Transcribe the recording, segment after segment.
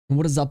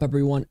What is up,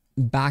 everyone?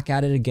 Back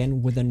at it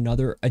again with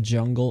another a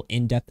jungle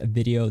in-depth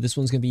video. This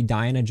one's gonna be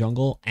Diana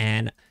jungle,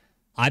 and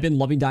I've been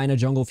loving Diana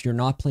jungle. If you're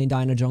not playing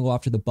Diana jungle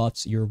after the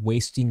buffs, you're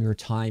wasting your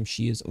time.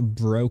 She is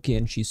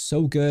broken. She's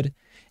so good,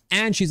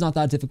 and she's not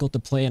that difficult to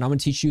play. And I'm gonna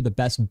teach you the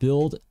best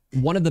build,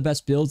 one of the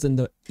best builds, and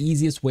the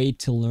easiest way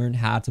to learn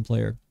how to play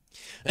her.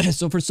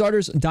 So for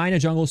starters, Diana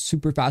jungle is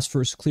super fast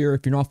first clear.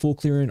 If you're not full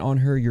clearing on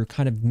her, you're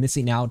kind of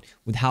missing out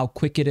with how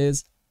quick it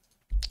is.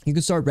 You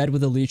can start red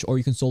with a leash, or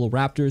you can solo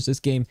raptors. This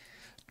game,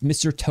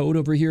 Mr. Toad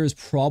over here is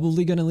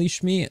probably going to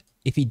leash me.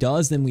 If he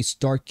does, then we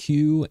start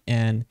Q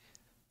and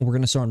we're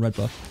going to start on red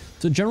buff.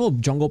 So general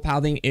jungle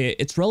pathing,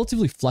 it's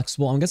relatively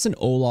flexible. I'm guessing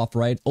Olaf,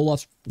 right?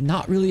 Olaf's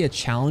not really a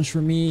challenge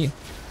for me.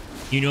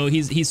 You know,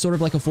 he's sort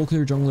of like a full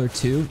clear jungler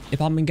too.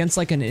 If I'm against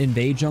like an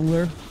invade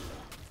jungler,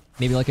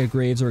 maybe like a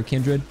Graves or a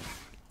Kindred,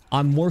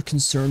 I'm more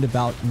concerned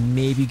about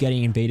maybe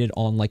getting invaded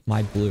on like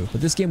my blue.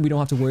 But this game, we don't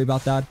have to worry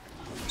about that.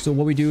 So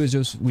what we do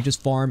is we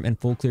just farm and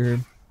full clear.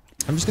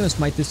 I'm just going to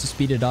smite this to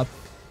speed it up,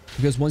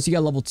 because once you get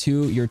level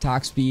 2, your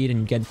attack speed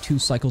and you get 2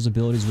 cycles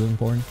ability is really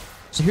important.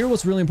 So here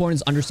what's really important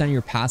is understanding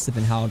your passive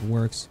and how it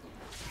works.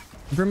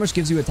 It pretty much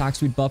gives you attack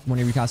speed buff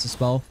whenever you cast a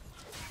spell,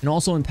 and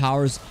also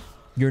empowers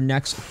your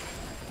next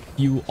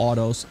few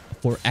autos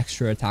for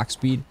extra attack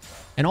speed.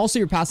 And also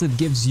your passive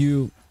gives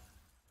you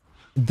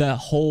the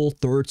whole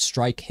third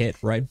strike hit,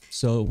 right?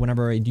 So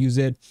whenever I use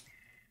it,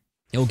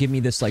 it will give me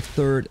this like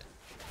third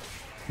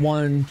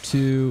 1,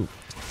 2,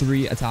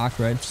 3 attack,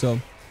 right? So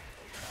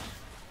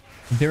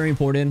very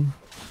important.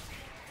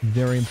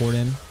 Very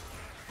important.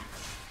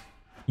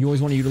 You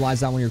always want to utilize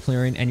that when you're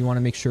clearing, and you want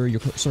to make sure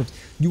you're sort of,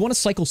 you want to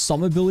cycle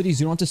some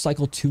abilities. You don't have to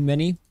cycle too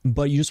many,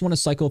 but you just want to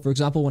cycle. For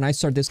example, when I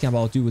start this camp,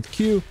 I'll do with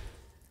Q,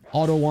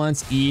 auto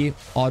once, E,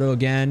 auto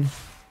again,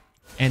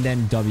 and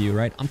then W,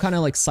 right? I'm kind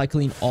of like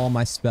cycling all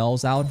my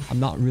spells out. I'm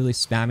not really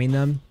spamming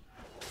them,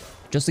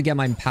 just to get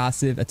my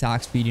passive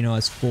attack speed, you know,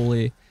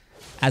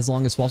 as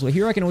long as possible.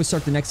 Here I can always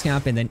start the next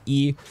camp and then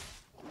E,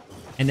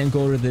 and then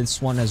go to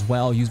this one as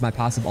well. Use my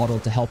passive auto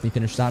to help me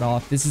finish that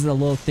off. This is a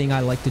little thing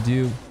I like to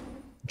do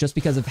just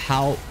because of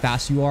how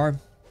fast you are.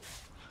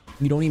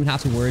 You don't even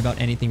have to worry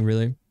about anything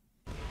really.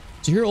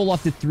 So here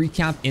Olaf did 3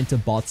 camp into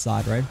bot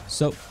side, right?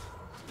 So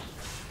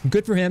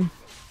good for him.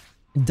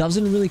 It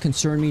doesn't really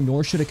concern me,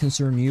 nor should it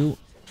concern you.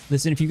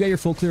 Listen, if you get your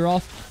full clear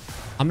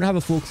off, I'm gonna have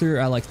a full clear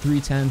at like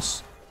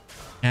 3/10,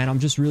 and I'm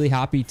just really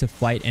happy to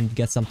fight and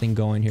get something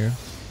going here.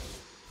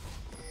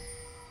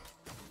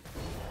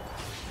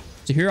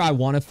 So here I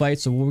want to fight,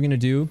 so what we're going to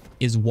do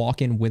is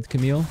walk in with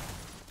Camille.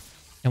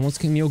 And once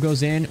Camille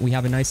goes in, we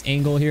have a nice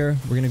angle here.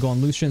 We're going to go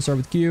on Lucian, start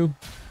with Q.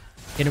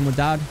 Hit him with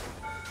that.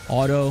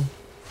 Auto.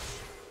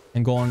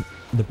 And go on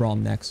the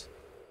Braum next.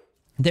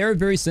 They're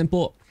very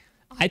simple.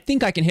 I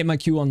think I can hit my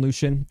Q on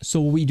Lucian. So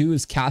what we do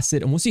is cast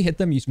it. And once you hit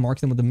them, you just mark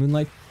them with the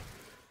Moonlight.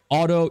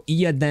 Auto,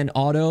 E, and then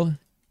auto.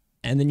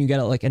 And then you get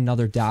like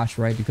another dash,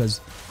 right? Because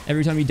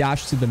every time you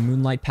dash to the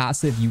Moonlight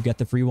passive, you get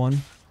the free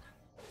one.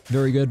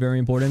 Very good, very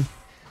important.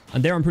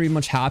 And there I'm pretty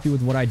much happy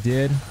with what I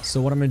did.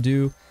 So what I'm going to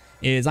do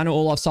is, I know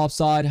Olaf's top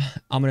side.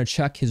 I'm going to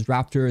check his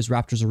raptor. His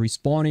raptors are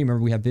respawning. Remember,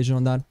 we have vision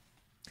on that.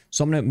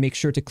 So I'm going to make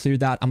sure to clear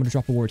that. I'm going to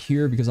drop a ward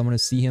here because I'm going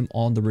to see him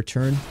on the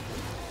return.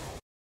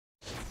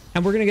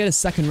 And we're going to get a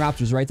second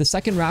raptors, right? The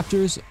second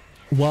raptors,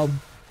 well,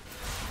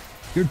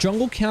 your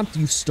jungle camp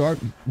you start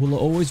will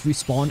always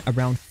respawn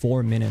around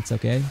 4 minutes,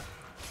 okay?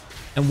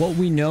 And what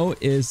we know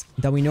is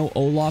that we know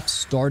Olaf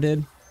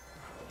started...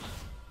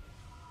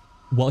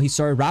 Well, he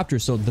started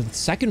raptors, so the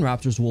second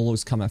raptors will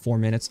always come at 4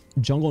 minutes.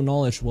 Jungle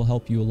knowledge will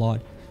help you a lot.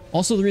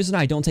 Also, the reason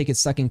I don't take his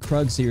second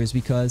Krugs here is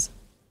because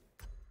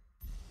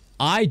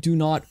I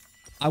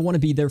want to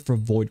be there for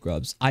Void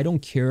Grubs. I don't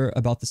care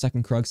about the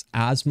second Krugs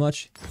as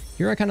much.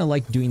 Here I kind of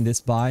like doing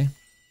this buy.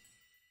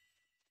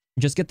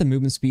 Just get the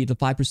movement speed, the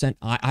 5%.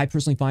 I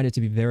personally find it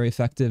to be very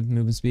effective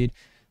movement speed.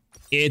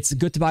 It's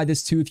good to buy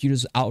this too if you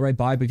just outright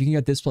buy, but if you can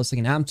get this plus like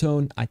an amp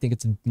tone, I think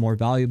it's more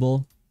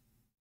valuable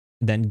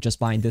than just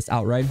buying this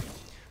outright.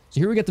 So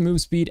here we get the move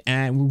speed,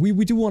 and we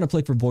do want to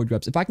play for Void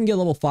Grubs. If I can get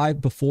level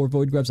 5 before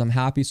Void Grubs, I'm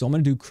happy. So I'm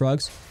going to do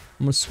Krugs.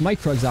 I'm going to smite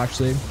Krugs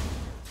actually,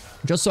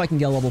 just so I can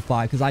get level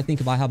 5, because I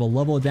think if I have a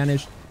level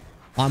advantage,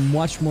 I'm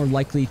much more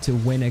likely to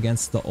win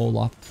against the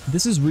Olaf.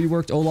 This is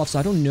reworked Olaf, so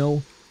I don't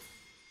know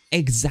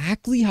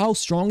exactly how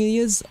strong he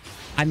is.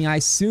 I mean, I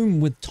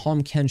assume with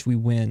Tom Kench we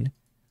win.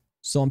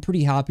 So I'm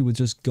pretty happy with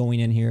just going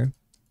in here.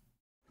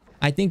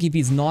 I think if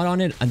he's not on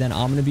it, and then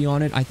I'm going to be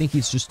on it. I think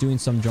he's just doing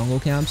some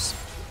jungle camps.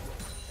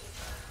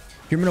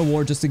 Here I'm going to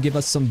ward just to give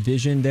us some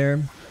vision there.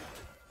 And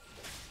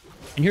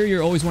here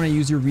you always want to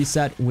use your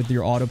reset with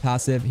your auto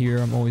passive. Here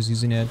I'm always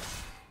using it.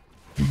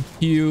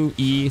 Q,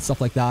 E,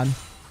 stuff like that.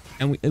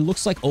 And it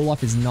looks like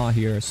Olaf is not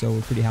here, so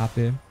we're pretty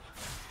happy.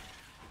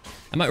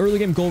 And my early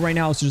game goal right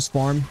now is to just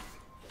farm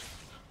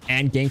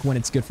and gank when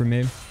it's good for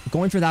me.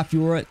 Going for that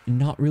Fiora,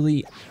 not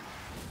really...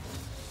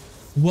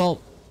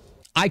 Well...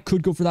 I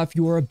could go for that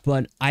Fiora,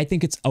 but I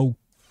think it's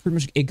pretty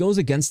much, it goes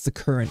against the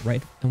current,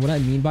 right? And what I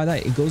mean by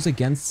that, it goes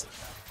against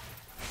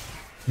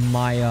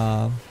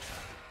my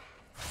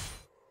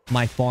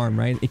my farm,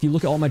 right? If you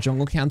look at all my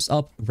jungle camps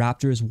up,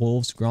 raptors,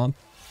 wolves, gromp,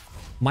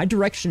 my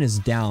direction is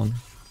down.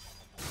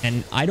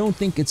 And I don't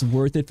think it's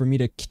worth it for me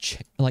to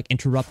like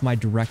interrupt my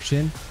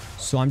direction.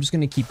 So I'm just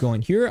going to keep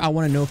going. Here, I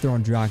want to know if they're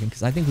on dragon,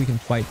 because I think we can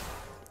fight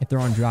if they're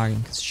on dragon.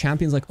 Because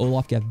champions like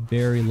Olaf get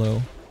very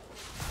low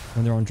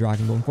when they're on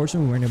dragon. But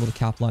unfortunately, we weren't able to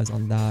capitalize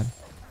on that.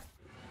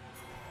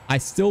 I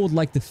still would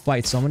like to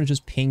fight, so I'm going to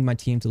just ping my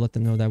team to let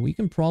them know that we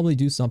can probably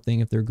do something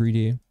if they're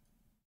greedy.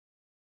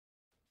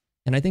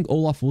 And I think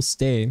Olaf will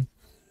stay.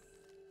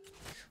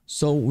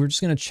 So we're just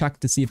going to check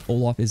to see if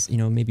Olaf is, you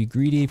know, maybe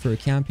greedy for a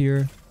camp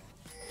here.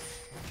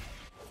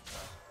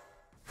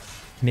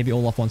 Maybe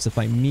Olaf wants to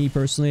fight me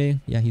personally.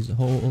 Yeah,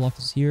 Olaf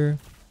is here.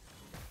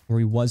 Or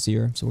he was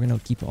here. So we're going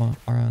to keep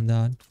on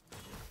that.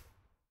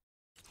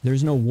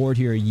 There's no ward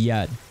here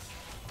yet.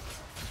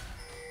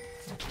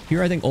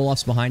 Here I think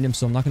Olaf's behind him,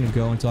 so I'm not going to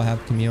go until I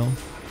have Camille.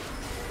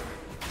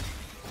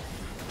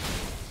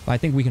 But I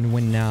think we can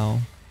win now.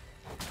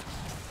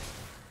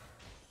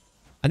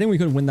 I think we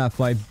could win that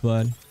fight,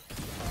 but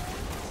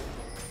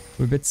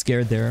we're a bit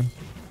scared there.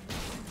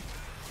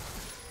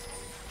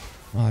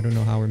 Oh, I don't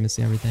know how we're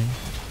missing everything.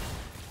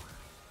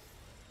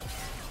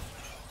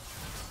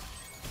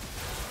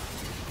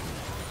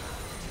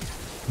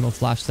 No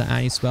flash to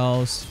Annie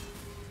spells.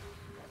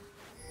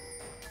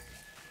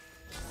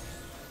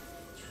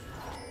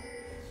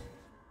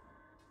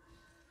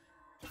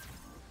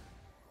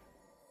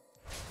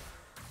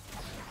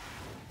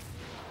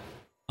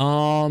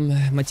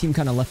 My team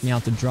kind of left me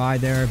out to dry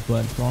there,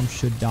 but Braum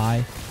should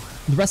die.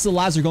 The rest of the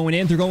lads are going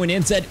in. They're going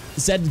in.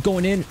 Zed's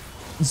going in.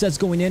 Zed's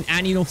going in.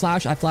 Annie, no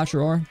flash. I flash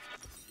her R.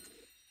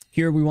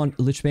 Here we want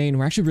Lichbane.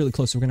 We're actually really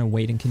close. So we're going to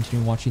wait and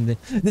continue watching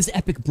this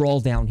epic brawl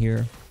down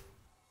here.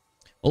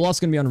 Olaf's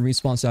going to be on a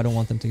respawn, so I don't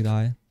want them to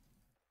die.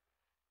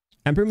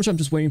 And pretty much I'm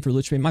just waiting for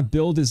Lichbane. My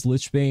build is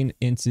Lichbane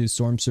into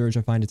Storm Surge.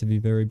 I find it to be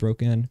very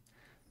broken.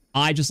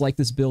 I just like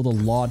this build a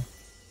lot.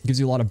 It gives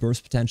you a lot of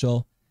burst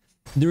potential.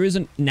 There is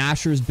a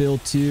Nashor's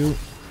build too,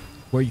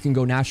 where you can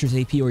go Nashor's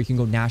AP or you can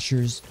go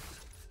Nashor's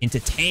into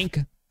tank.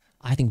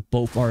 I think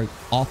both are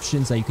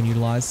options that you can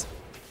utilize.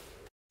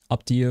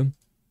 Up to you.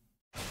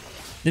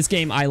 This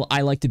game, I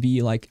like to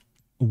be like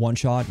one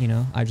shot, you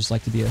know. I just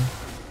like to be a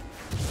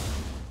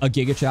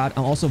Giga Chat.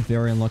 I'm also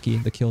very unlucky.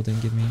 The kill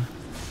didn't give me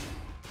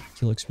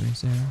kill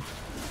experience there.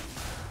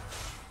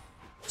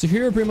 So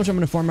here, pretty much I'm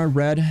going to farm my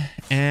red.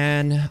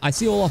 And I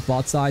see Olaf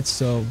bot side,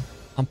 so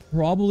I'm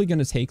probably going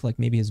to take like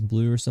maybe his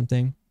blue or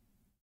something.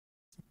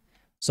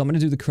 So I'm going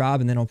to do the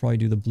crab and then I'll probably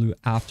do the blue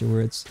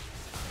afterwards.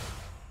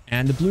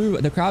 And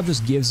the crab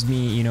just gives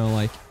me, you know,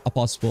 like a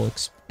possible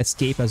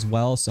escape as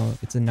well. So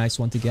it's a nice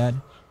one to get.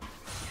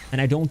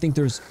 And I don't think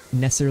there's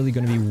necessarily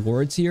going to be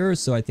wards here.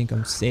 So I think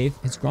I'm safe.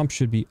 His Gromp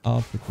should be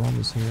up. The Gromp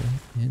is here.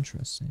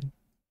 Interesting.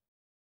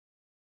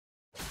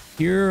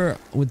 Here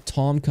with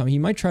Tom coming, he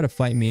might try to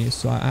fight me.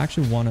 So I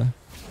actually want to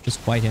just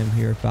fight him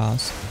here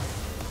fast.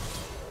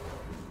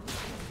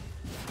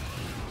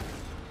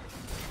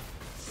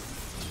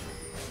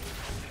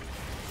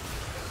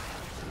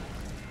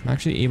 I'm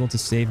actually able to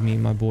save me,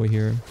 my boy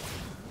here.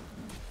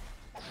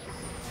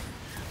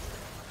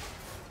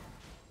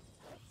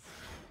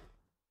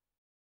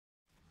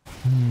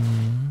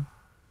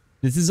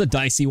 This is a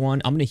dicey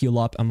one. I'm going to heal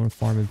up. I'm going to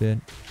farm a bit.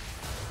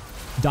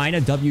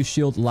 Dyna W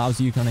shield allows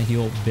you to kind of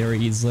heal very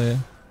easily.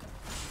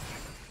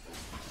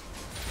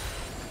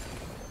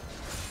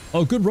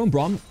 Oh, good roam,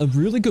 Braum. A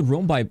really good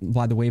roam by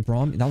the way,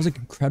 Braum. That was an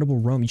incredible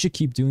roam. You should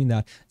keep doing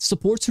that.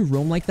 Supports who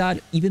roam like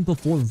that, even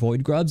before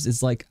Void Grubs,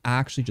 is like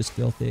actually just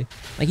filthy.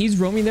 Like he's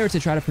roaming there to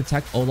try to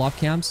protect Olaf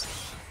camps,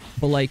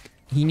 but like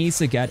he needs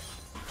to get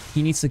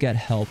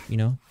help, you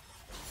know?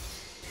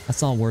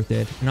 That's not worth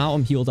it. Now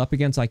I'm healed up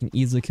again, so I can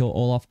easily kill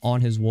Olaf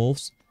on his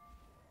wolves.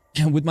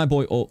 And with my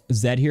boy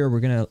Zed here, we're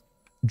gonna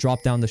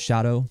drop down the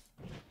shadow.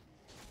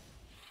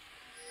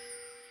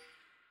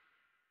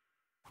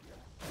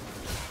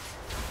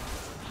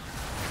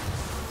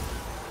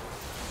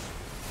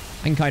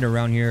 I can kite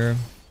around here.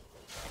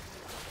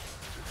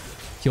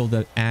 Kill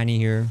the Annie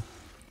here.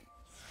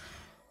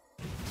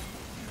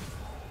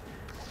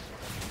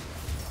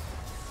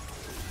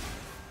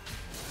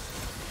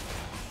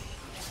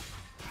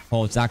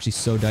 Oh, it's actually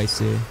so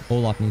dicey.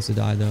 Olaf needs to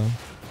die though.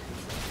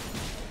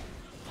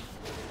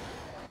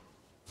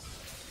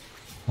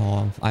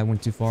 Oh, I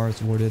went too far.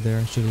 It's warded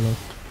there. Should have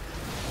looked.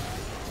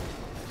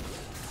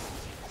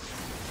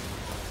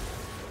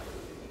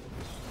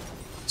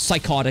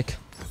 Psychotic.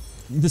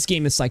 This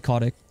game is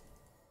psychotic.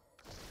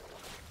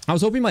 I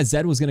was hoping my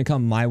Zed was going to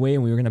come my way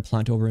and we were going to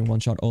plant over and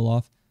one-shot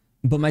Olaf.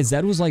 But my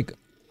Zed was like...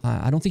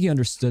 I don't think he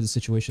understood the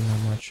situation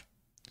that much.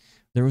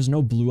 There was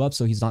no blue up,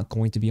 so he's not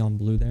going to be on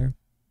blue there.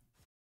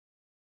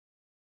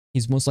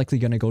 He's most likely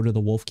going to go to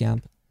the wolf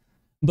camp.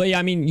 But yeah,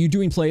 I mean, you're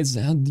doing plays,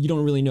 you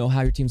don't really know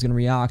how your team's going to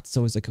react.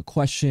 So it's like a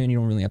question. You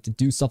don't really have to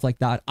do stuff like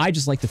that. I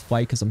just like to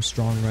fight because I'm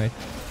strong, right?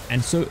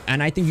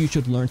 And I think you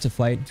should learn to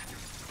fight.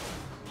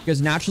 Because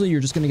naturally,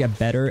 you're just going to get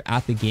better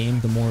at the game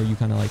the more you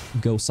kind of like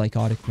go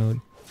psychotic mode.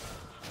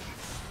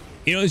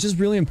 You know, it's just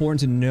really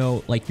important to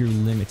know like your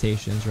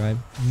limitations, right?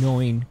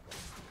 Knowing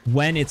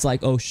when it's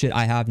like, oh shit,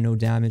 I have no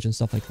damage and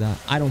stuff like that.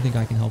 I don't think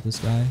I can help this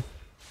guy.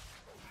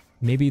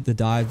 Maybe the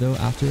dive though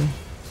after.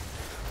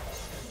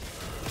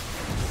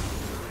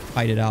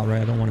 Fight it out,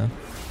 right? I want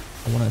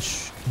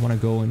to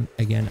go in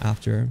again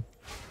after.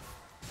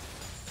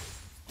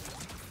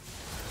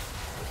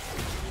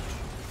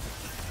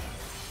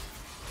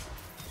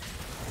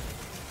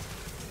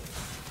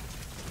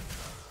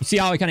 You see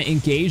how I kind of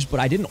engaged, but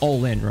I didn't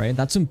all in, right?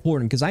 That's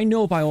important because I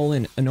know if I all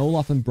in, an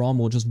Olaf and Braum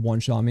will just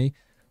one-shot me.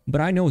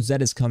 But I know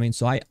Zed is coming,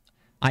 so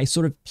I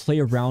sort of play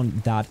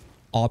around that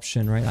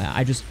option, right?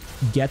 I just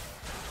get,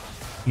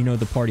 you know,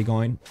 the party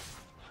going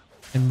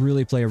and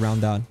really play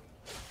around that.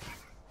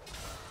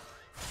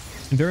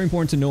 Very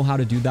important to know how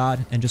to do that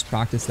and just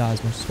practice that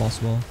as much as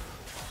possible.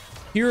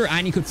 Here,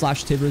 Annie could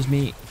flash Tibbers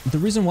me. The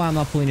reason why I'm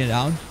not pulling it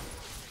out...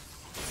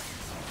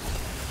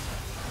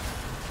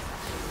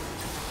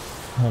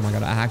 Oh my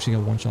god, I actually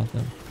got one-shot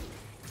them.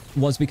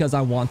 Was because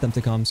I want them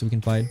to come so we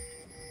can fight.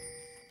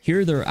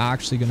 Here, they're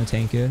actually going to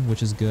tank it,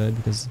 which is good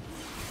because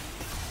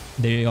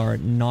they are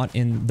not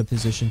in the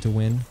position to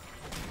win.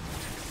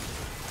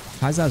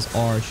 Kai'Sa has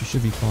R, she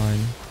should be fine.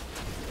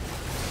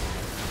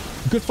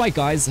 Good fight,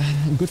 guys.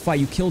 Good fight.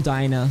 You killed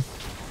Diana.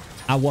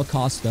 At what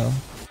cost, though?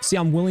 See,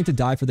 I'm willing to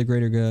die for the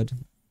greater good.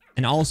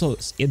 And also,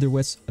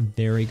 Idrwit's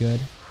very good.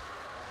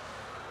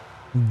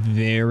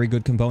 Very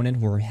good component.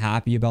 We're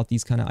happy about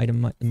these kind of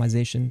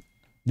itemization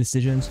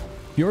decisions.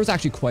 Fiora's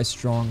actually quite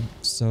strong,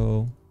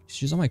 so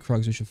she's on my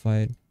Krugs. We should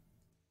fight.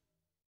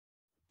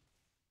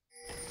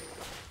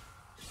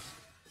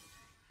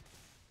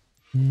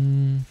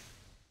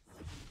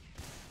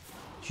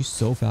 She's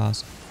so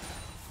fast.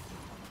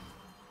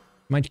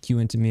 Might Q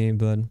into me,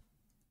 but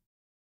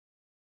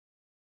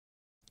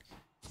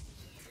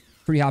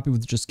pretty happy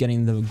with just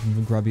getting the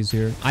grubbies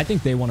here. I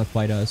think they want to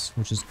fight us,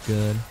 which is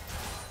good.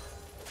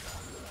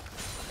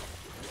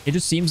 It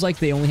just seems like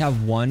they only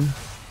have one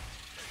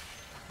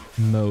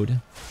mode,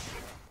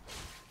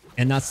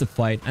 and that's the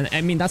fight. And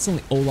I mean, that's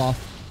only Olaf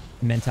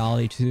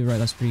mentality too, right?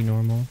 That's pretty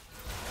normal.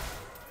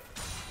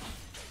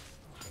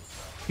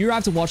 Here I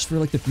have to watch for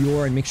like the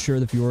Fiora and make sure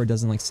the Fiora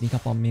doesn't like sneak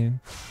up on me.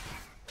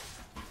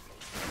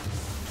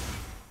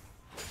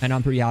 And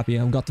I'm pretty happy.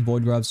 I've got the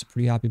Void Grubs.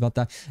 Pretty happy about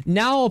that.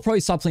 Now I'll probably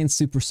stop playing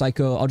Super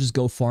Psycho. I'll just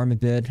go farm a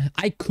bit.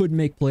 I could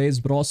make plays,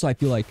 but also I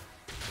feel like,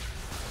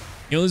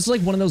 you know, this is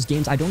like one of those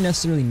games I don't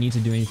necessarily need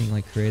to do anything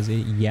like crazy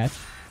yet.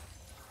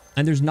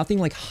 And there's nothing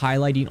like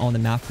highlighting on the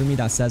map for me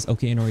that says,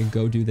 okay, Inori,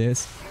 go do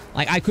this.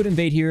 Like, I could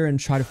invade here and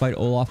try to fight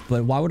Olaf,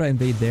 but why would I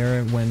invade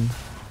there when,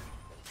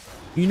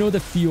 you know, the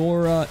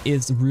Fiora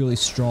is really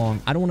strong?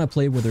 I don't want to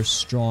play where they're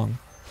strong.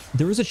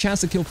 There was a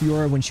chance to kill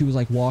Fiora when she was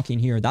like walking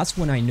here. That's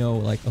when I know,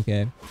 like,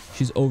 okay,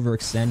 she's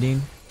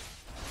overextending.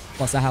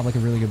 Plus, I have like a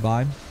really good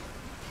buy.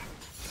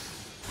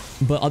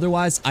 But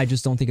otherwise, I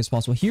just don't think it's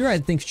possible. Here, I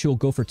think she'll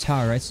go for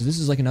tower, right? So this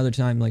is like another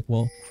time, like,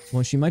 well,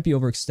 she might be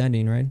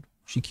overextending, right?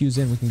 She Qs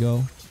in, we can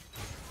go.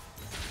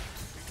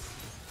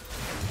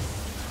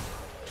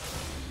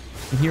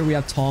 And here we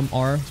have Tom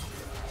R.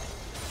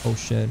 Oh,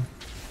 shit.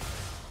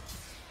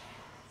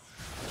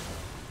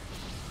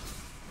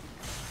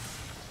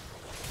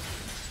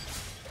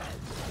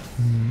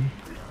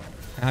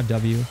 I have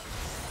W.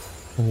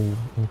 Oh,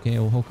 okay,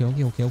 oh,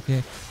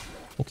 okay.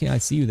 Okay, I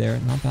see you there.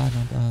 Not bad,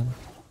 not bad.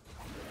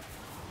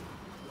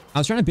 I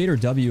was trying to bait her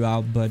W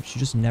out, but she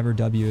just never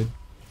W'd.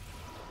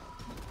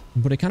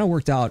 But it kind of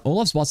worked out.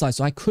 Olaf's bot side,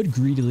 so I could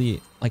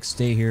greedily, like,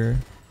 stay here.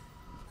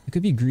 I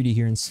could be greedy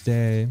here and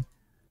stay.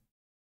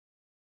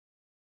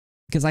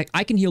 Because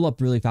I can heal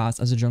up really fast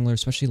as a jungler,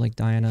 especially like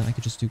Diana. I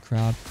could just do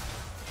crap.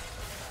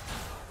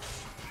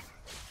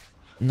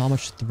 Not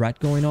much threat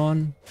going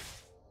on.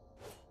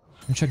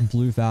 I'm check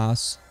blue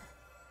fast.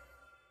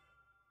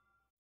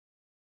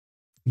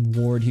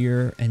 Ward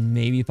here, and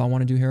maybe if I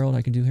want to do Herald,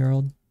 I can do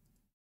Herald.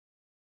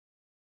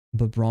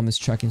 But Braum is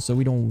checking, so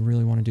we don't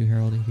really want to do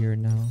Herald here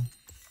now.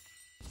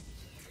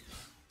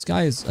 This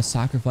guy is a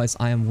sacrifice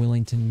I am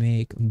willing to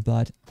make,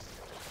 but...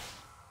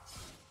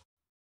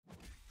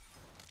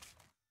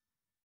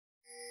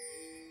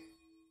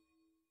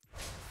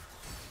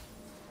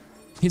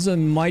 he's a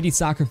mighty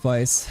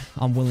sacrifice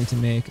I'm willing to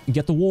make.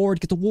 Get the ward,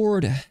 get the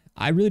ward!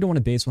 I really don't want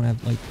to base when I'm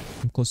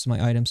close to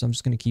my item, so I'm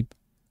just going to keep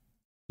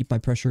my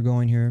pressure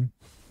going here.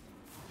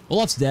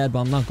 Olaf's dead, but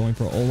I'm not going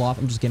for Olaf.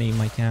 I'm just getting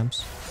my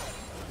camps.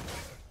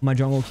 My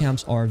jungle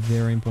camps are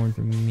very important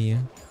for me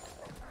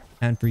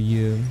and for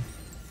you.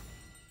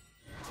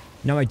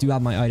 Now I do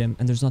have my item,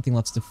 and there's nothing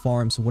left to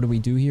farm, so what do we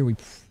do here? We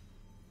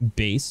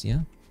base, yeah.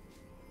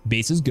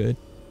 Base is good.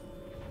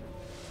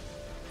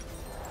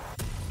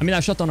 I mean,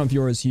 that shutdown on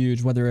Fiora is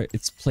huge. Whether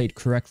it's played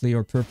correctly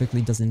or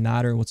perfectly doesn't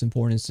matter. What's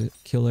important is to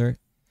kill her.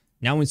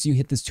 Now once you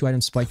hit this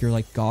 2-item spike, you're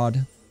like,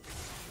 God.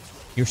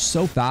 You're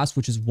so fast,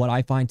 which is what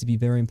I find to be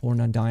very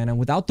important on Diana.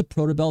 Without the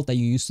proto belt that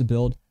you used to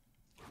build,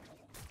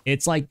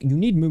 it's like you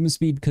need movement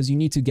speed because you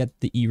need to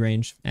get the E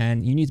range.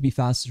 And you need to be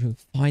fast to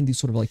find these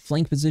sort of like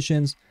flank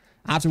positions.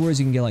 Afterwards,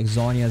 you can get like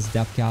Zhonya's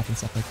depth cap and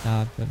stuff like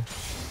that. But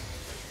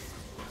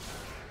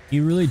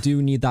You really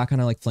do need that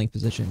kind of like flank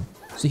position.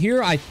 So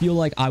here I feel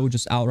like I would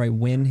just outright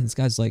win. This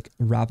guy's like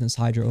Ravenous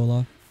Hydra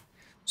Olaf.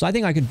 So I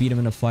think I could beat him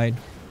in a fight.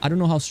 I don't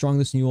know how strong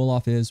this new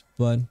Olaf is,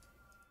 but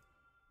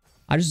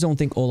I just don't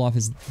think Olaf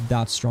is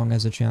that strong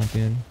as a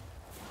champion.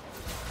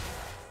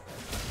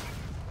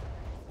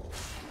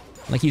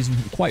 Like, he's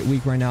quite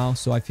weak right now,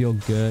 so I feel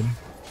good.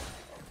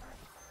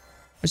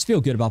 I just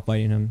feel good about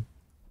fighting him.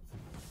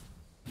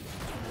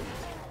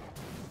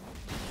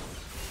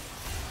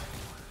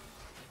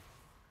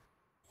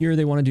 Here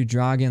they want to do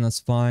dragon, that's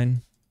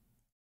fine.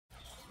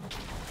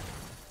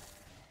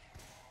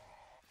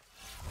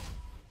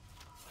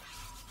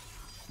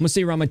 I'm gonna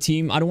stay around my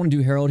team. I don't want to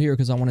do Herald here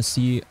because I want to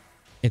see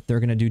if they're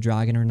gonna do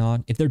dragon or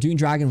not. If they're doing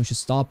dragon, we should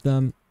stop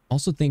them.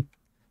 Also think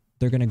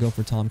they're gonna go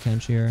for Tahm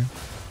Kench here.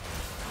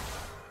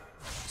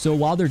 So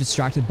while they're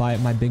distracted by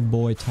my big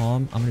boy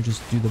Tom, I'm gonna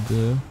just do the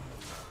blue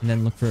and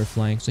then look for a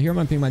flank. So here I'm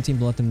gonna ping my team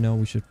to let them know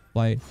we should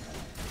fight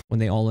when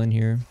they all in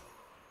here.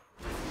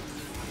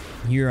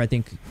 Here I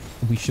think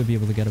we should be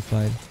able to get a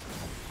fight.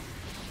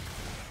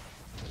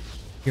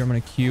 Here I'm gonna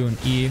Q and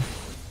E.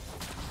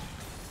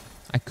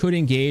 I could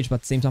engage, but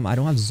at the same time, I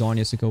don't have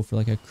Zhonya's to go for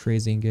like a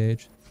crazy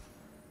engage.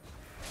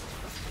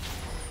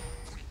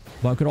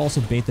 But I could also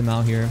bait them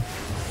out here.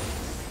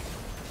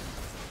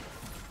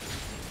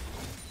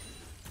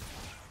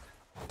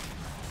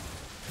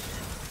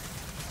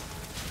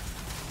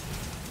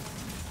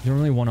 Don't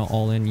really want to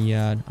all in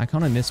yet. I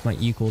kind of missed my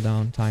E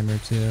cooldown timer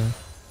too.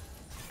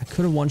 I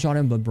could have one-shot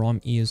him, but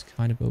Braum E is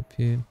kind of OP.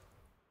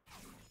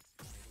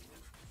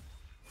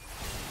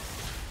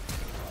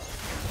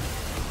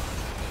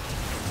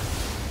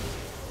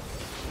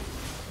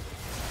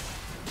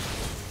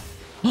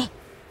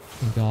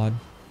 Oh god.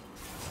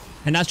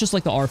 And that's just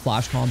like the R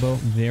flash combo.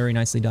 Very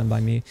nicely done by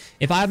me.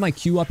 If I have my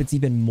Q up, it's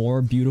even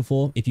more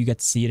beautiful if you get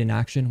to see it in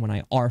action when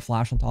I R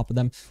flash on top of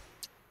them.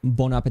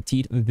 Bon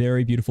appetit.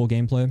 Very beautiful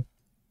gameplay.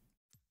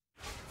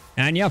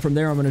 And yeah, from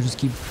there, I'm going to just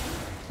keep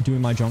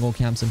doing my jungle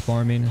camps and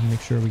farming and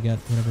make sure we get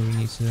whatever we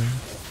need to.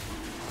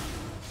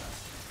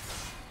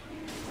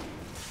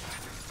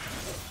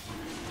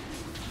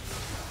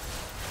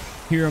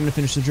 Here, I'm going to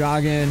finish the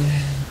dragon.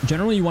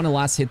 Generally, you want to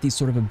last hit these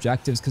sort of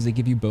objectives because they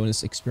give you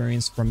bonus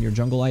experience from your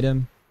jungle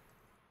item.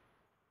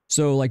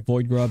 So, like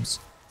Void Grubs,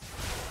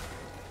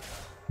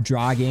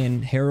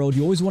 Dragon, Herald,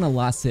 you always want to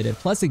last hit it.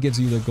 Plus, it gives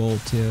you the gold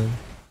too.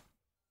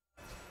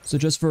 So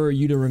just for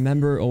you to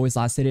remember, always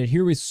last hit it.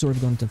 Here we're sort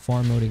of going to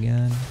farm mode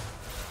again.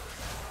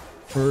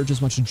 Purge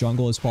as much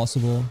jungle as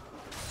possible.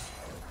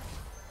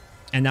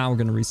 And now we're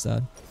going to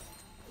reset.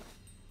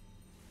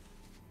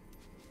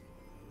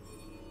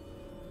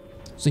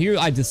 So here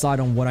I decide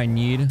on what I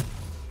need.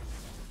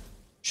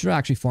 Should have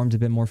actually farmed a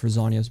bit more for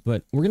Zhonya's,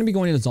 but we're going to be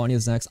going into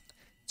Zhonya's next.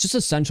 It's just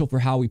essential for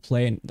how we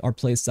play and our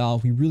play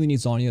style. We really need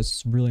Zhonya's.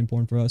 It's really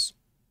important for us.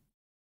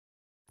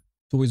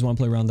 So always want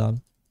to play around that.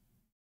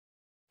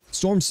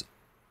 Storm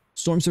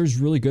Surge is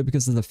really good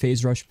because of the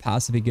phase rush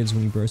passive it gives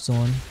when you burst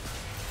on.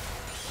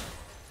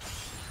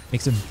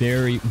 Makes it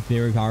very,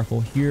 very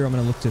powerful. Here, I'm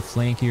going to look to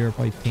flank here,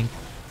 probably pink.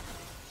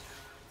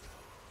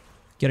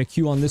 Get a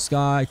Q on this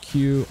guy,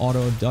 Q,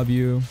 auto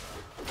W.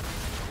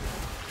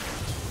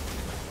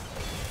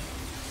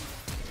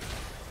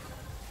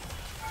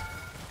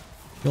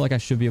 Feel like I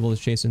should be able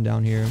to chase him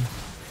down here.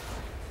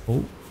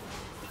 Oh,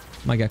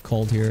 might get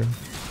called here.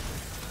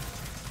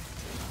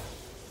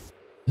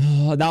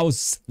 That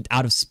was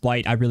out of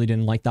spite. I really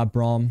didn't like that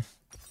Braum.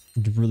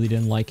 Really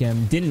didn't like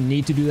him. Didn't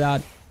need to do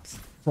that.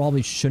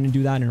 Probably shouldn't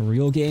do that in a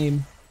real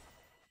game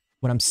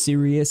when I'm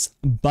serious.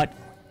 But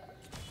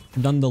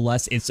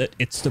nonetheless,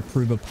 it's to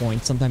prove a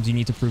point. Sometimes you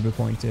need to prove a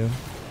point too.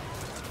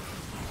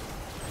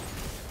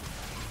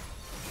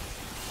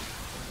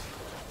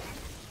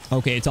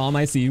 Okay, Tom,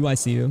 I see you. I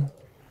see you.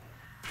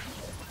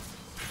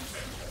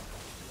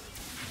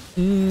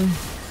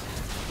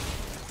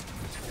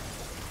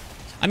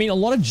 I mean, a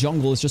lot of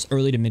jungle is just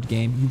early to mid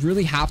game. You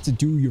really have to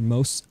do your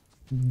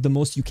the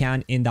most you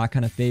can in that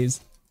kind of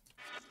phase.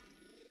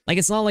 Like,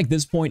 it's not like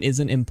this point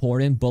isn't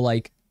important, but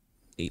like,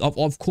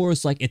 of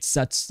course, like it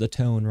sets the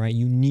tone, right?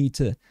 You need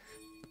to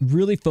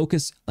really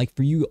focus, like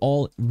for you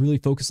all, really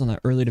focus on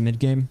that early to mid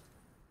game.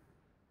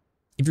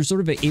 If you're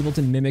sort of able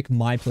to mimic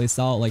my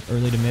playstyle, like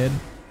early to mid,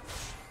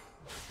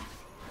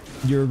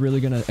 you're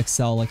really gonna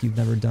excel like you've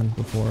never done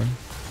before.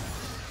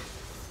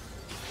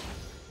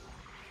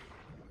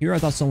 Here, I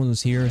thought someone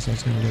was here, so I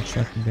was gonna go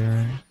check the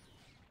Baron.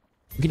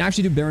 We can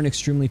actually do Baron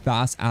extremely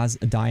fast as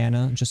a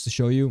Diana, just to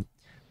show you.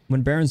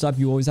 When Baron's up,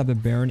 you always have a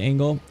Baron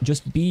angle.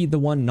 Just be the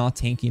one not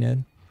tanking it.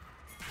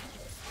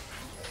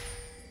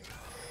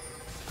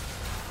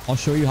 I'll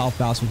show you how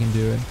fast we can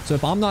do it. So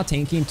if I'm not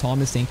tanking,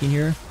 Tom is tanking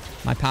here.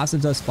 My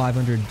passive does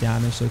 500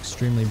 damage, so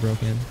extremely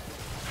broken.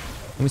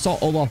 And we saw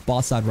Olaf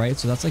bot side, right?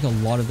 So that's like a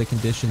lot of the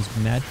conditions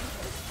met.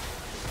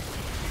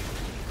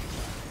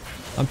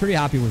 I'm pretty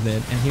happy with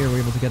it. And here we're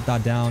able to get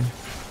that down.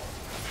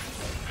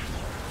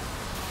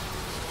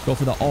 Go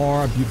for the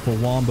R, beautiful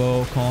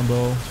wombo,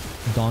 combo,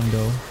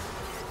 dondo.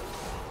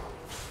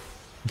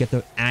 Get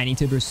the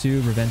anti-Tibbers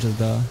too, revenge of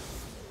the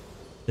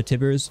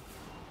Tibbers.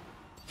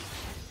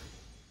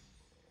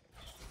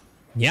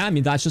 Yeah, I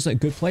mean, that's just a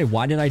good play.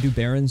 Why did I do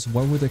Barons?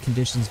 What were the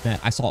conditions met?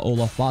 I saw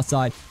Olaf bot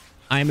side.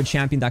 I am a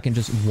champion that can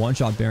just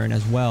one-shot Baron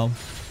as well.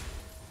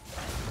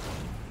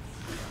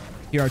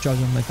 Here I charge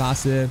with my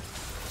passive.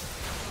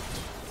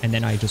 And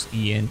then I just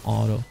E in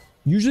auto.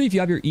 Usually if you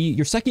have your E,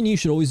 your second E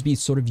should always be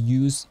sort of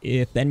used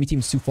if the enemy team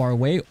is too far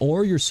away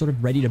or you're sort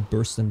of ready to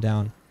burst them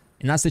down.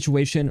 In that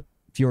situation,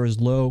 Fiora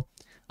is low.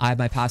 I have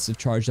my passive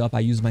charged up. I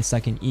use my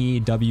second E,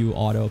 W,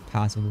 auto,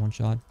 passive, one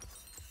shot.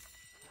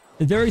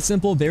 Very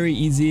simple, very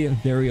easy,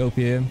 very OP.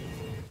 Yeah,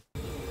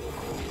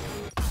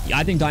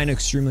 I think Diana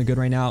extremely good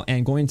right now,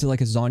 and going to like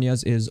a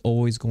Zhonya's is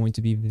always going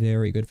to be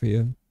very good for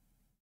you.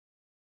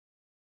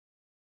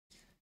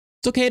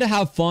 It's okay to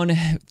have fun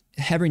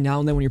every now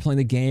and then when you're playing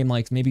the game,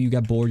 like maybe you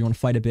get bored, you want to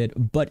fight a bit,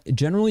 but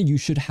generally you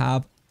should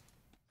have,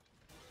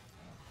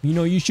 you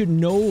know, you should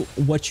know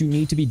what you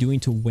need to be doing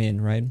to win,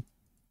 right?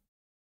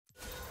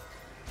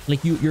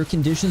 Like your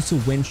conditions to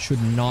win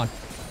should not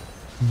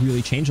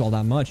really change all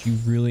that much. You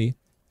really,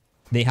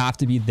 they have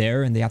to be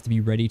there and they have to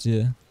be ready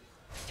to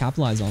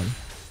capitalize on.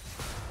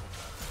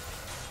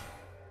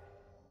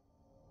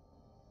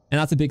 And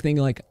that's a big thing.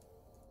 Like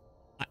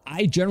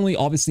I generally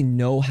obviously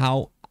know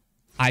how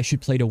I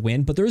should play to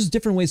win, but there's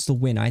different ways to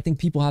win. I think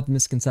people have the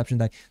misconception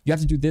that you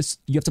have to do this,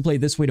 you have to play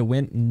this way to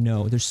win.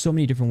 No, there's so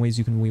many different ways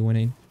you can be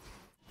winning.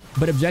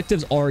 But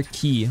objectives are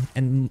key,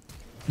 and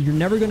you're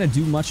never going to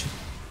do much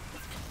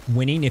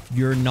winning if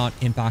you're not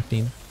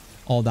impacting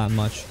all that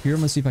much. Here,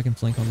 I'm going to see if I can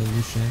flank on the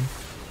Lucian.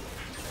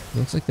 It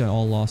looks like they're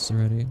all lost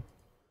already.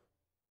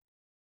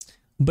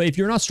 But if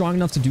you're not strong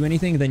enough to do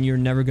anything, then you're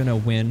never going to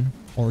win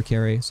or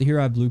carry. So here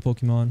I have blue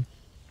Pokemon.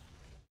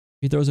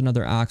 He throws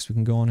another axe, we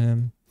can go on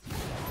him.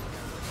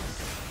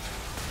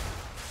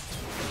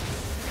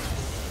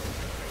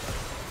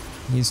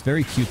 He's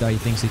very cute that he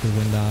thinks he can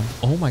win that.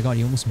 Oh my god,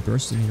 he almost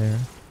bursted me there.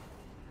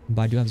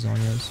 But I do have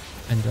Zhonya's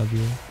and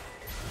W.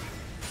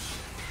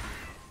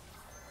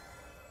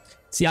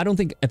 See, I don't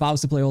think if I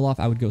was to play Olaf,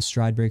 I would go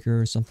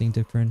Stridebreaker or something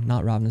different.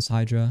 Not Ravenous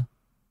Hydra.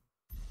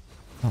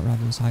 Not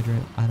Ravenous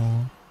Hydra at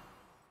all.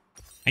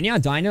 And yeah,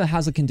 Dinah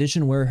has a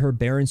condition where her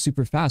Baron's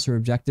super fast. Her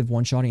objective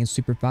one-shotting is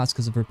super fast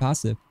because of her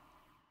passive.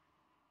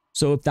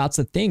 So if that's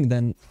a thing,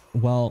 then,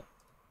 well,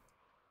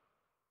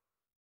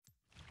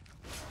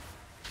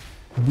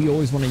 we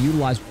always want to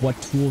utilize what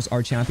tools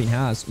our champion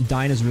has.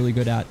 Dinah's really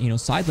good at, you know,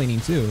 side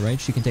laning too, right?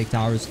 She can take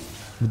towers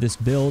with this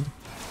build.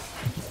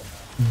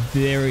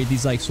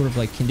 These like sort of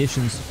like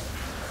conditions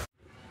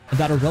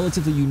that are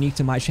relatively unique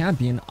to my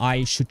champion,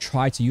 I should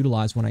try to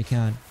utilize when I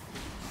can.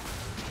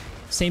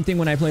 Same thing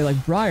when I play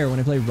like Briar, when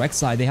I play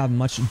Rek'sai, they have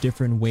much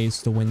different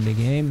ways to win the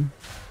game.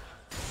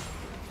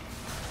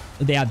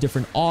 They have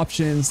different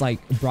options,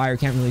 like Briar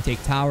can't really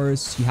take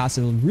towers. She has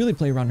to really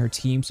play around her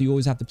team, so you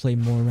always have to play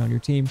more around your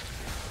team.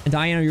 And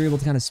Diana, you're able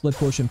to kind of split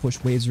push and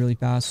push waves really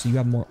fast, so you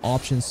have more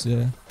options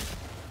to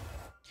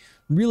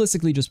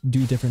realistically just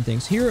do different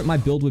things. Here, my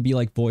build would be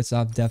like Void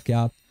Staff, Death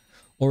Cap,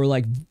 or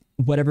like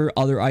whatever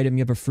other item,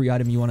 you have a free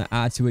item you want to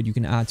add to it, you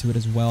can add to it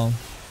as well.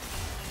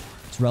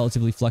 It's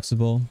relatively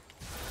flexible.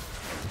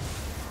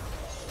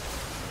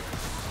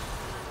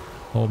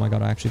 Oh my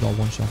god, I actually got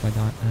one shot by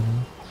that.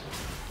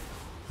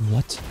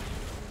 What?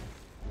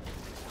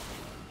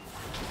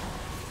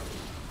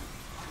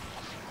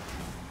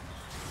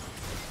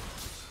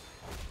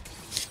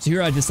 So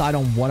here I decide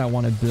on what I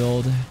want to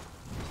build.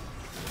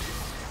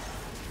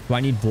 Do I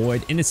need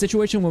Void? In a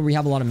situation where we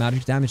have a lot of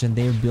magic damage and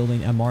they're building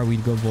MR,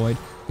 we'd go Void.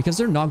 Because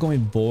they're not going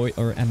Void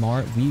or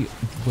MR, we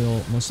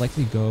will most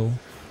likely go...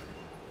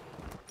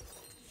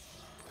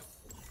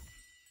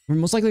 We're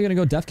most likely going to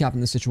go Death Cap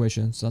in this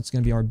situation. So that's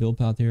going to be our build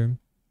path here.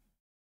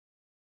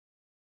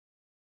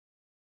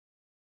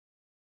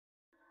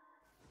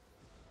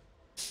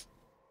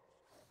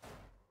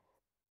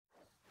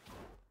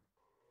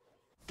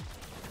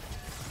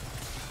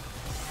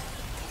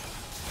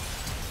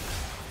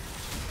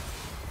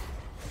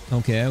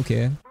 Okay,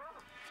 okay.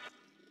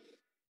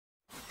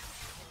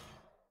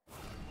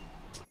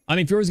 I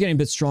mean, Fiora's getting a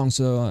bit strong,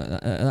 so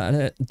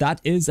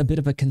that is a bit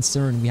of a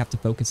concern we have to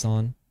focus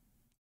on.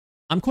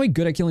 I'm quite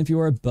good at killing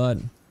Fiora, but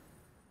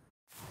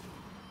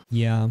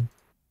yeah.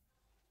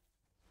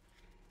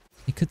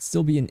 It could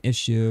still be an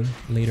issue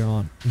later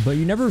on. But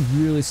you never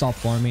really stop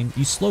farming.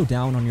 You slow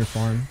down on your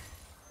farm,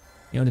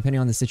 you know,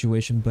 depending on the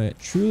situation, but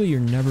truly you're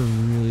never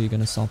really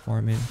gonna stop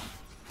farming.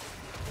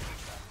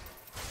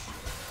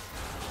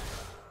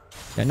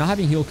 Yeah, not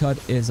having heal cut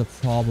is a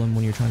problem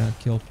when you're trying to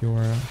kill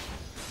Fiora.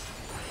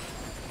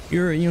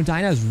 You know,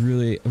 Dinah has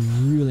really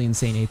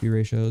insane AP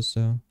ratios,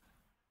 so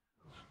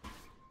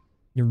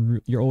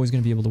you're always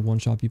going to be able to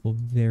one-shot people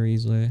very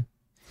easily.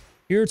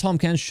 Here, Tahm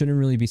Kench shouldn't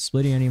really be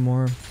splitting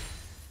anymore.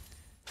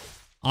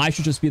 I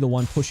should just be the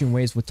one pushing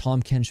waves with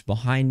Tahm Kench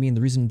behind me, and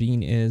the reason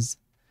being is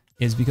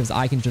because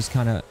I can just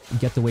kind of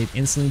get the wave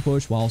instantly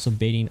push while also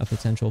baiting a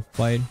potential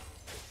fight.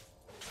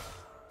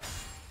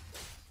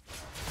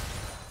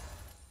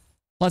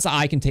 Plus,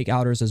 I can take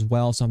outers as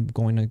well, so I'm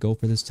going to go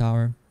for this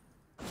tower.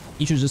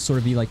 He should just sort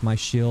of be like my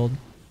shield.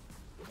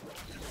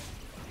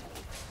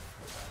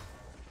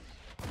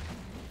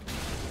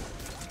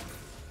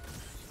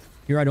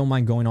 Here, I don't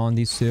mind going on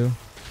these two.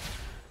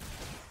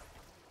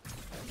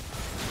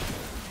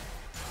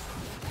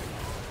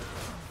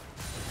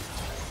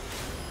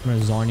 I'm gonna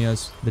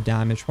Zarya's the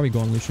damage. Probably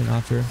go on Lucian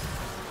after.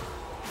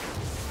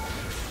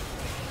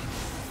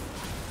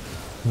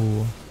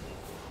 Ooh.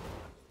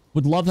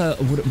 Would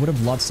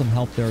have loved some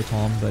help there,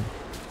 Tom, but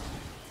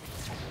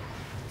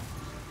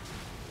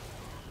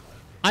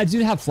I do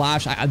have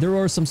flash. There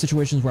were some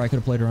situations where I could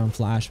have played around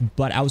flash,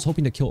 but I was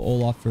hoping to kill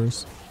Olaf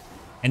first,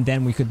 and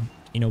then we could,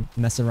 you know,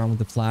 mess around with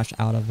the flash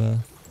out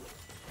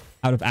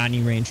of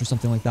Annie range or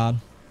something like that.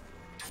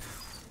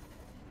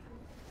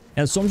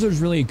 And Stormsword is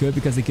really good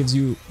because it gives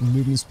you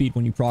movement speed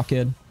when you proc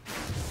it,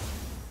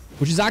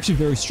 which is actually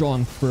very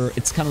strong for.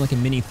 It's kind of like a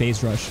mini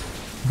phase rush,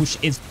 which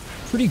is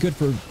pretty good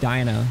for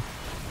Diana.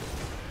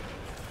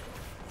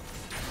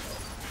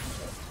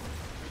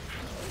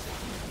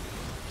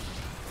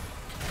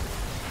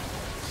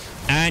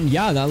 And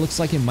yeah, that looks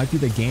like it might be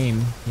the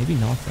game. Maybe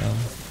not though.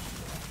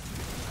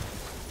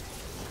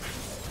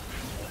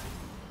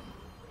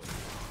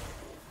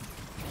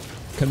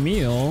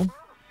 Camille.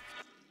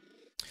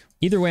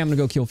 Either way, I'm gonna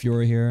go kill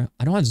Fiora here.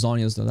 I don't have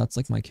Zonya's though. That's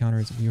like my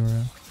counter to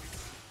Fiora.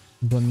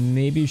 But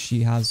maybe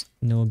she has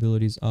no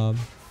abilities up.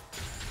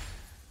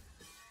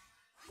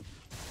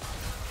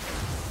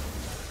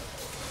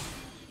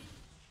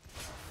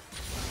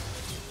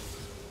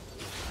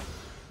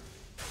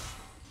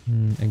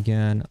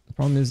 Again, the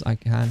problem is I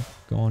can't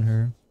go on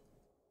her.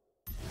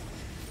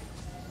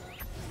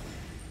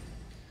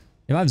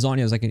 If I have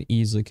Zonya's, I can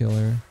easily kill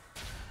her.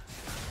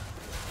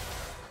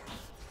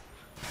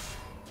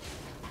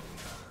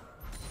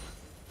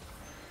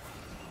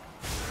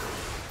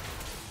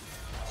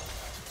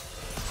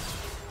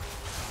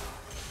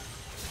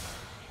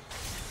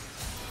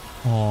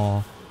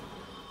 Oh,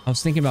 I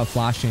was thinking about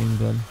flashing,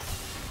 but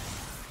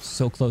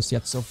so close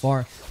yet so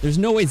far. There's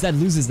no way Zed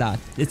loses that.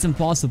 It's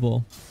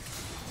impossible.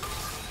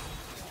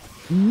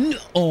 No.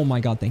 Oh my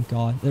god, thank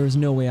god. There was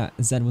no way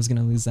Zed was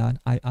gonna lose that.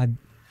 I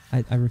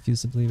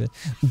refuse to believe it.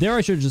 There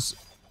I should have just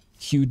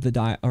queued the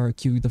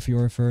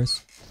Fiora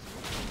first.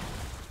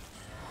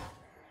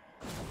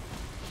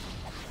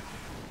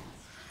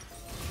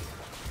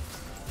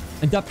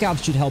 And depth cap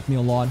should help me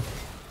a lot.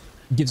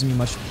 It gives me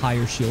much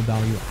higher shield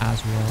value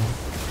as well.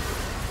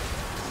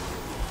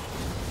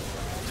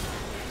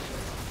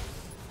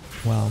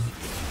 Wow.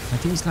 My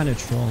team's kind of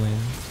trolling.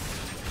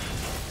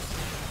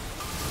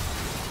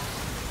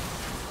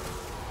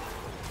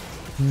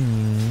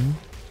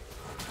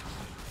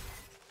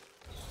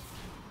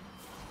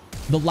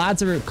 The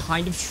lads are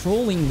kind of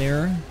trolling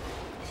there.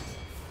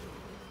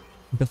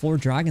 Before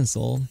Dragon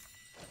Soul.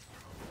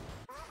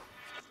 I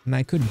mean,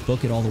 I could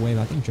book it all the way,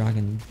 but I think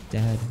Dragon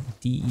dead.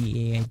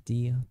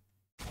 D-E-A-I-D.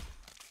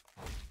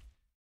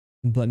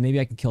 But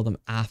maybe I can kill them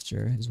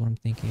after, is what I'm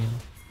thinking.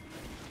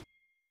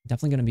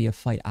 Definitely gonna be a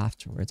fight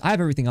afterwards. I have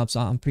everything up,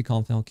 so I'm pretty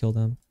confident I'll kill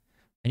them.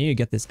 I need to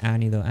get this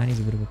Annie, though. Annie's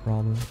a bit of a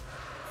problem.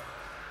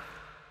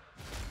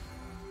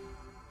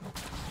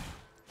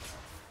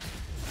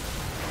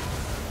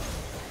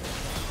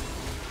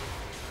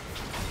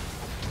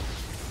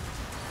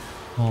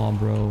 Oh,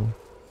 bro.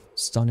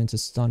 Stun into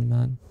stun,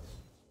 man.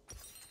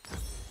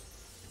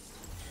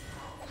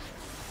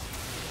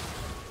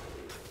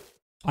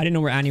 I didn't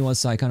know where Annie was,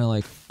 so I kind of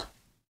like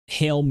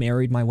Hail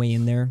Married my way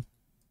in there.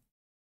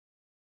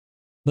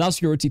 But that's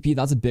Fiora TP.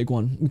 That's a big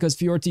one. Because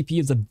Fiora TP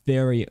is a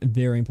very,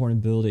 very important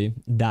ability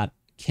that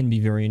can be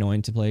very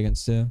annoying to play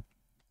against too.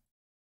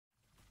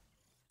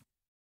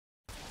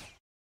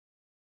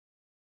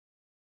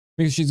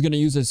 Because she's going to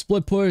use a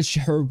split push.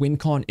 Her win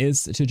con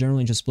is to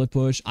generally just split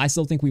push. I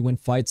still think we win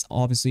fights.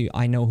 Obviously,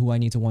 I know who I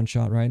need to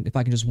one-shot, right? If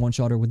I can just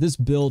one-shot her with this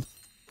build,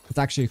 it's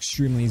actually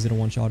extremely easy to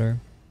one-shot her.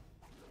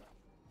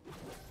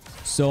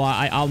 So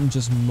I'm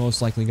just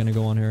most likely going to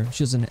go on her.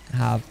 She doesn't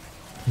have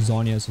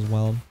Zonya's as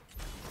well.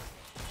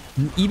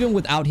 Even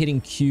without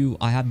hitting Q,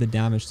 I have the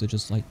damage to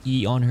just like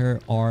E on her,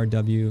 R,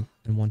 W,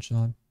 and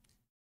one-shot.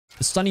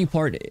 The stunning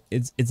part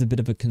is a bit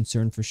of a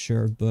concern for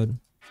sure, but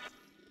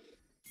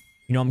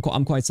you know,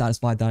 I'm quite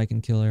satisfied that I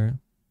can kill her.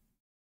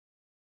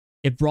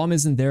 If Braum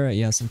isn't there,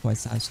 yes, I'm quite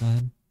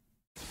satisfied.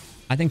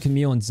 I think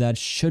Camille and Zed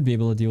should be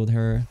able to deal with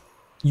her.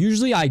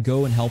 Usually I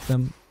go and help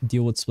them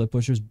deal with split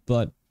pushers,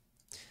 but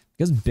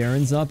because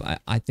Baron's up,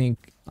 I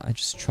think I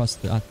just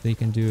trust that they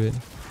can do it.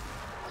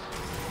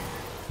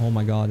 Oh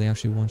my god, they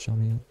actually one-shot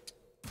me.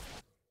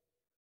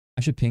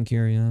 I should pink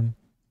here, yeah.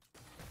 I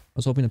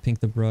was hoping to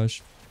pink the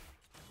brush.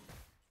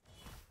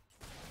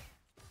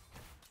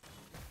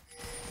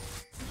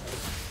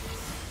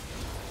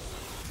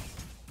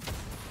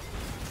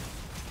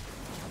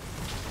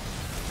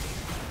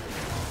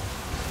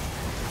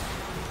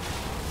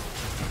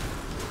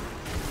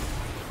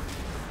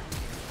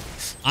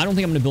 I don't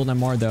think I'm going to build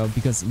MR though,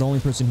 because the only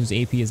person who's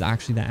AP is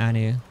actually the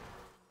Annie.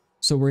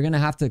 So we're going to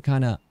have to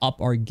kind of up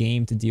our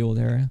game to deal with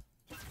her.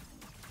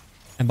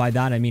 And by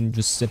that, I mean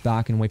just sit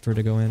back and wait for her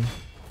to go in.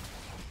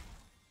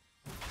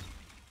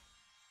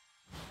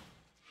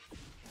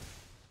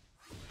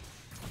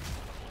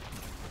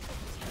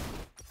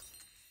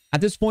 At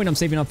this point, I'm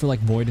saving up for like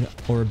Void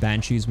or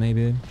Banshees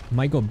maybe.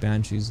 Might go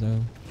Banshees though.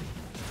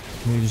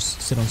 Maybe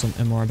just sit on some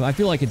MR, but I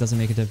feel like it doesn't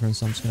make a difference,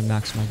 so I'm just gonna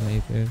maximize my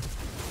AP.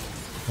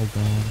 Oh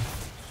god.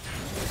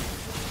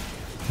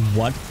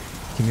 What?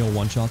 Camille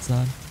one-shots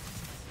that?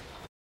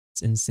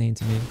 It's insane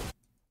to me.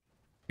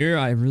 Here,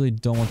 I really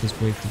don't want this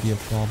wave to be a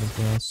problem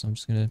for us, so I'm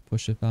just gonna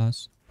push it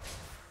fast.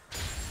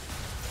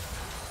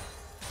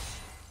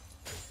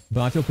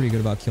 But I feel pretty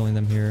good about killing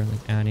them here,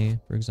 like Annie,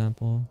 for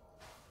example.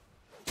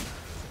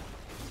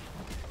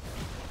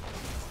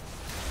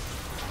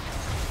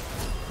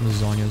 The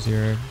Zonya's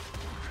here.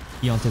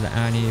 Onto the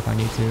Annie if I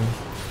need to.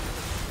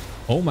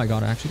 Oh my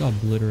god, I actually got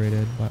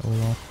obliterated by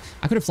Olaf.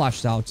 I could have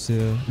flashed out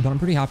too, but I'm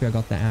pretty happy I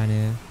got the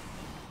Annie.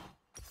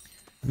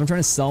 If I'm trying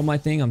to sell my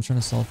thing, I'm trying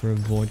to sell for a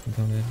Void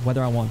component.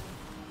 Whether I want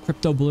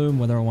Crypto Bloom,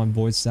 whether I want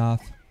Void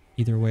Staff,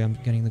 either way I'm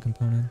getting the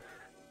component.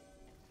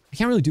 I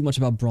can't really do much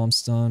about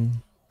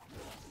Bromstun.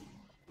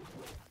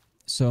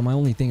 So my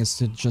only thing is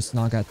to just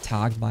not get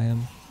tagged by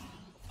him.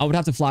 I would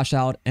have to flash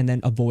out and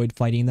then avoid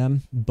fighting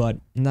them, but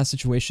in that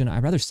situation,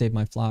 I'd rather save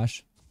my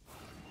flash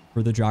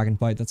for the dragon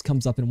fight that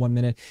comes up in 1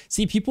 minute.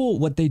 See, people,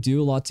 what they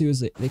do a lot too is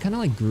they kind of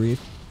like grief.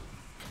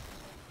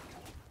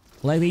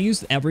 Like they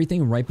use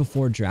everything right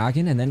before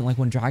dragon, and then like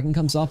when dragon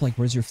comes up, like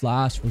where's your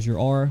flash, where's your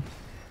R?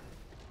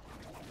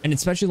 And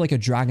especially like a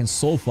dragon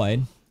soul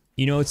fight,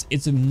 you know,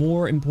 it's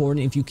more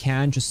important if you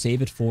can just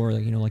save it for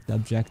like, you know, like the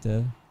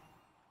objective.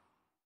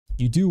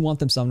 You do want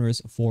them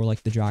summoners for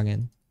like the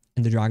dragon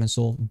and the dragon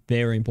soul,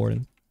 very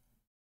important.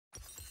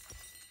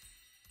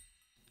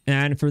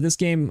 And for this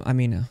game, I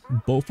mean,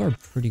 both are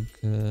pretty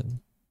good.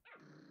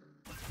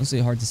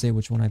 Honestly, hard to say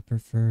which one I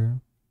prefer.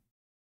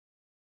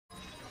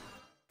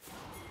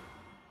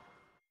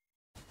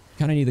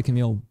 Kind of need the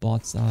Camille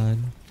bot side.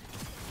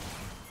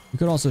 We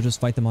could also just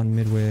fight them on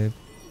mid wave.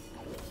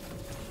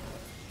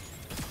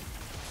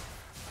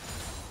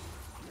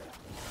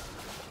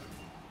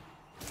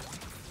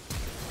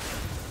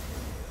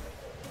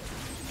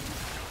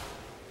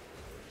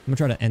 I'm gonna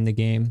try to end the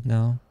game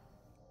now.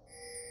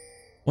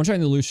 One shot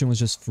in the Lucian was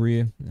just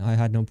free. I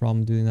had no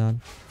problem doing that.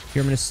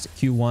 Here I'm gonna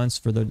Q once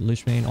for the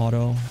Lich Bane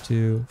auto.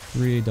 2,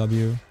 3,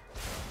 W.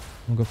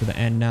 We'll go for the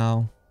end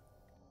now.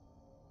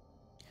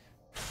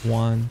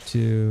 1,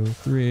 2,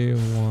 3.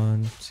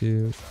 1,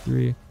 2,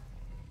 3.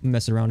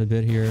 Mess around a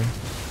bit here.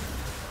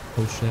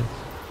 Oh shit.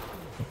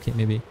 Okay,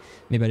 maybe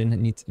I didn't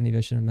need to, maybe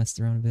I should have messed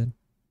around a bit.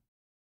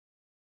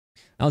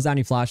 That was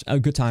Annie Flash. Oh,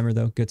 good timer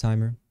though. Good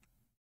timer.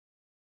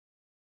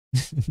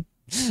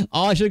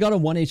 Oh, I should have got a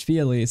 1 HP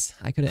at least.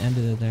 I could have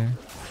ended it there.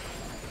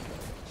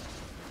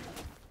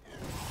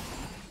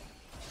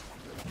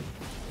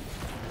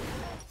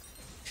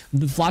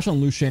 The flash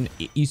on Lucian,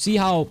 you see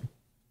how,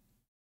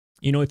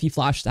 you know, if he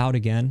flashed out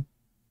again,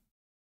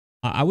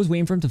 I was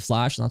waiting for him to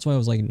flash, and that's why I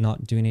was like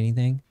not doing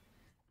anything.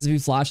 Because if he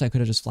flashed, I could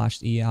have just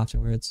flashed E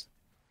afterwards,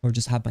 or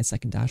just have my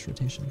second dash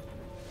rotation.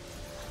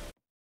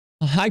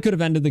 I could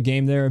have ended the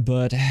game there,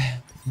 but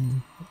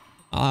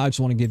I just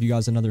want to give you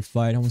guys another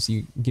fight. I want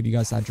to give you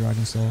guys that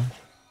Dragon Soul.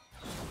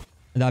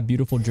 That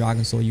beautiful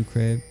Dragon Soul you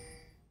crave.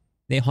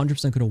 They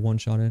 100% could have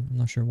one-shot it. I'm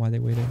not sure why they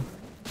waited.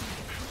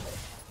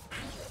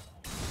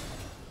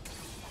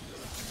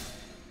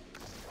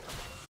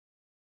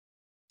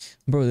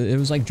 Bro, it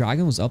was like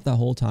Dragon was up that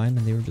whole time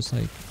and they were just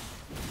like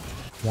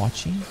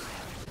watching.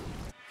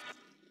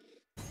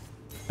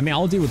 I mean,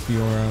 I'll deal with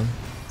Fiora.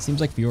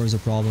 Seems like Fiora is a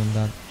problem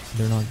that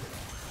they're not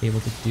able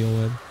to deal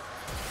with.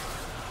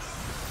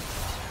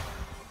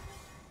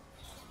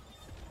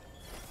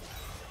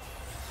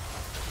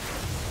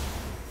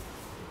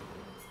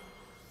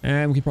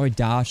 And we could probably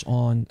dash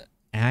on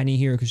Annie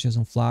here because she has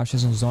no flash. She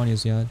has no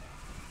Zonya's yet.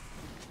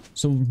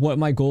 So what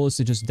my goal is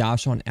to just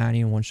dash on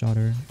Annie and one-shot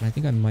her. And I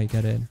think I might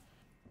get it.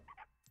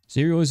 So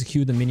here you always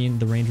Q the minion,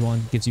 the range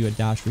one. Gives you a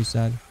dash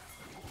reset.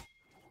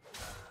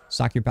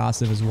 Sack your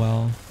passive as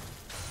well.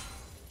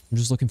 I'm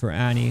just looking for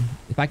Annie.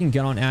 If I can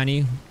get on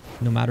Annie,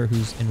 no matter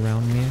who's in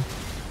around me,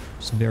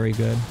 it's very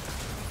good.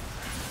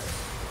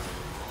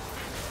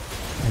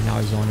 And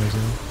now Zonya's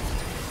in.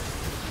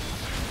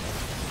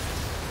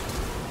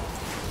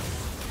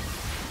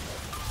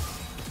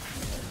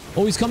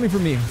 Oh, he's coming for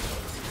me.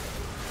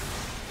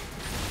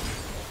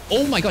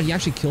 Oh my god, he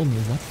actually killed me.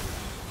 What?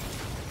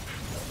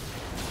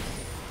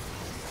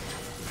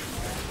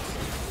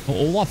 Oh,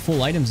 Olaf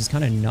full items is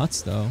kind of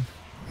nuts, though.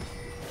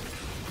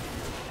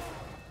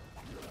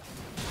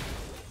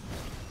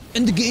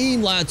 End the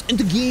game, lads. End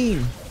the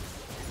game.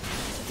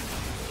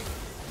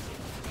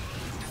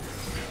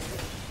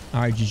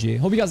 Alright, GG.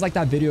 Hope you guys liked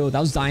that video. That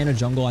was Diana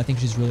Jungle. I think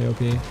she's really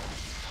OP.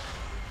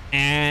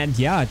 And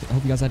yeah, I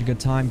hope you guys had a good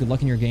time. Good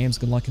luck in your games.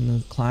 Good luck in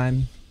the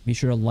climb. Be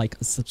sure to like,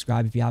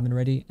 subscribe if you haven't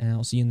already. And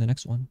I'll see you in the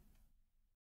next one.